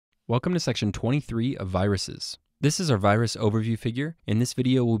Welcome to section 23 of viruses. This is our virus overview figure. In this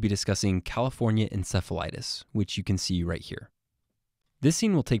video, we'll be discussing California encephalitis, which you can see right here. This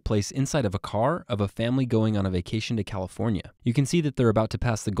scene will take place inside of a car of a family going on a vacation to California. You can see that they're about to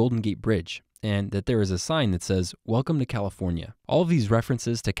pass the Golden Gate Bridge, and that there is a sign that says, "Welcome to California." All of these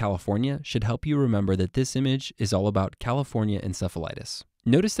references to California should help you remember that this image is all about California encephalitis.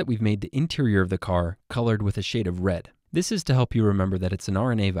 Notice that we've made the interior of the car colored with a shade of red. This is to help you remember that it's an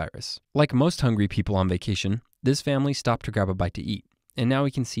RNA virus. Like most hungry people on vacation, this family stopped to grab a bite to eat, and now we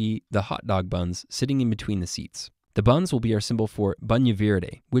can see the hot dog buns sitting in between the seats. The buns will be our symbol for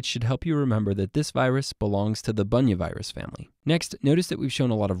bunyavirus, which should help you remember that this virus belongs to the bunyavirus family. Next, notice that we've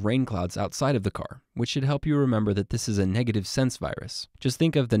shown a lot of rain clouds outside of the car, which should help you remember that this is a negative sense virus. Just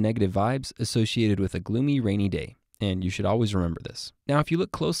think of the negative vibes associated with a gloomy, rainy day, and you should always remember this. Now, if you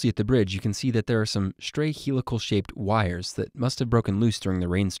look closely at the bridge, you can see that there are some stray helical-shaped wires that must have broken loose during the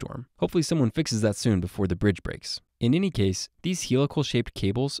rainstorm. Hopefully someone fixes that soon before the bridge breaks. In any case, these helical-shaped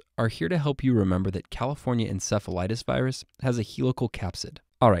cables are here to help you remember that California encephalitis virus has a helical capsid.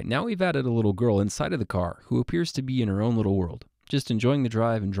 Alright, now we've added a little girl inside of the car who appears to be in her own little world, just enjoying the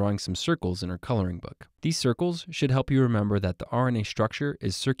drive and drawing some circles in her coloring book. These circles should help you remember that the RNA structure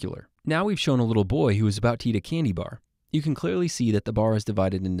is circular. Now we've shown a little boy who is about to eat a candy bar. You can clearly see that the bar is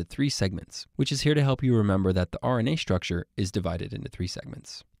divided into 3 segments, which is here to help you remember that the RNA structure is divided into 3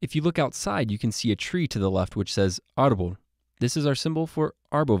 segments. If you look outside, you can see a tree to the left which says arbor. This is our symbol for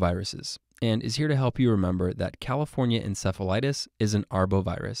arboviruses, and is here to help you remember that California encephalitis is an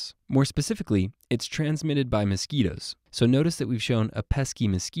arbovirus. More specifically, it's transmitted by mosquitos. So notice that we've shown a pesky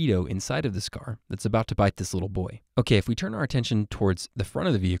mosquito inside of this car that's about to bite this little boy. Okay, if we turn our attention towards the front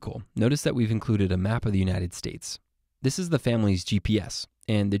of the vehicle, notice that we've included a map of the United States. This is the family's GPS,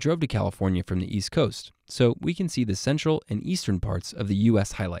 and they drove to California from the East Coast, so we can see the central and eastern parts of the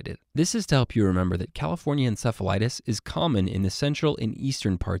US highlighted. This is to help you remember that California encephalitis is common in the central and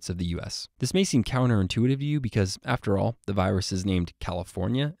eastern parts of the US. This may seem counterintuitive to you because, after all, the virus is named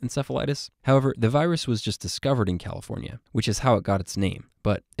California encephalitis. However, the virus was just discovered in California, which is how it got its name,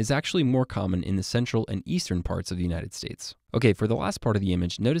 but is actually more common in the central and eastern parts of the United States. Okay, for the last part of the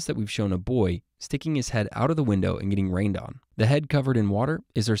image, notice that we've shown a boy sticking his head out of the window and getting rained on. The head covered in water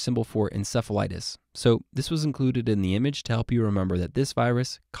is our symbol for encephalitis. So this was included in the image to help you remember that this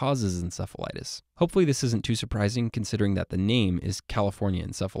virus causes encephalitis. Hopefully this isn't too surprising considering that the name is California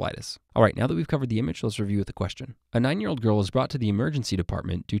encephalitis. Alright, now that we've covered the image, let's review with a question. A 9-year-old girl is brought to the emergency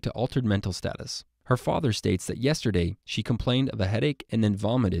department due to altered mental status. Her father states that yesterday she complained of a headache and then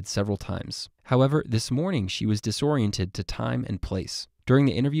vomited several times. However, this morning she was disoriented to time and place. During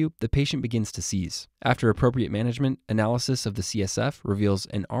the interview, the patient begins to seize. After appropriate management, analysis of the CSF reveals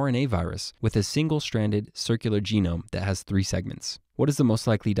an RNA virus with a single-stranded circular genome that has 3 segments. What is the most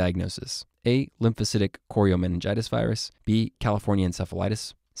likely diagnosis? A. Lymphocytic choriomeningitis virus, B. California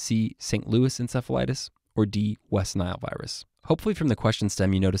encephalitis, C. St. Louis encephalitis, or D. West Nile virus. Hopefully from the question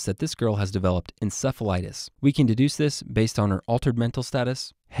stem you notice that this girl has developed encephalitis. We can deduce this based on her altered mental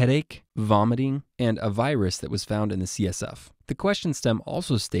status, headache, vomiting, and a virus that was found in the CSF. The question stem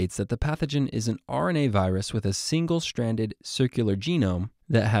also states that the pathogen is an RNA virus with a single-stranded circular genome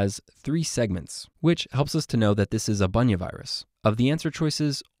that has 3 segments, which helps us to know that this is a bunyavirus. Of the answer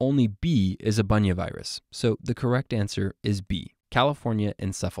choices, only B is a bunyavirus, so the correct answer is B, California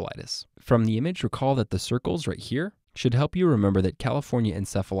encephalitis. From the image, recall that the circles right here should help you remember that California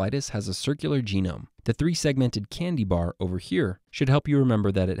encephalitis has a circular genome. The 3-segmented candy bar over here should help you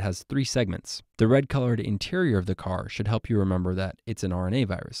remember that it has 3 segments. The red-colored interior of the car should help you remember that it's an RNA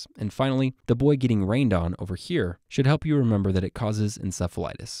virus. And finally, the boy getting rained on over here should help you remember that it causes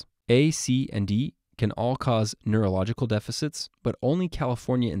encephalitis. A, C, and D can all cause neurological deficits, but only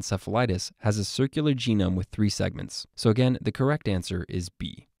California encephalitis has a circular genome with 3 segments. So again, the correct answer is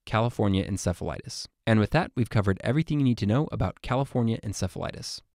B, California encephalitis. And with that, we've covered everything you need to know about California encephalitis.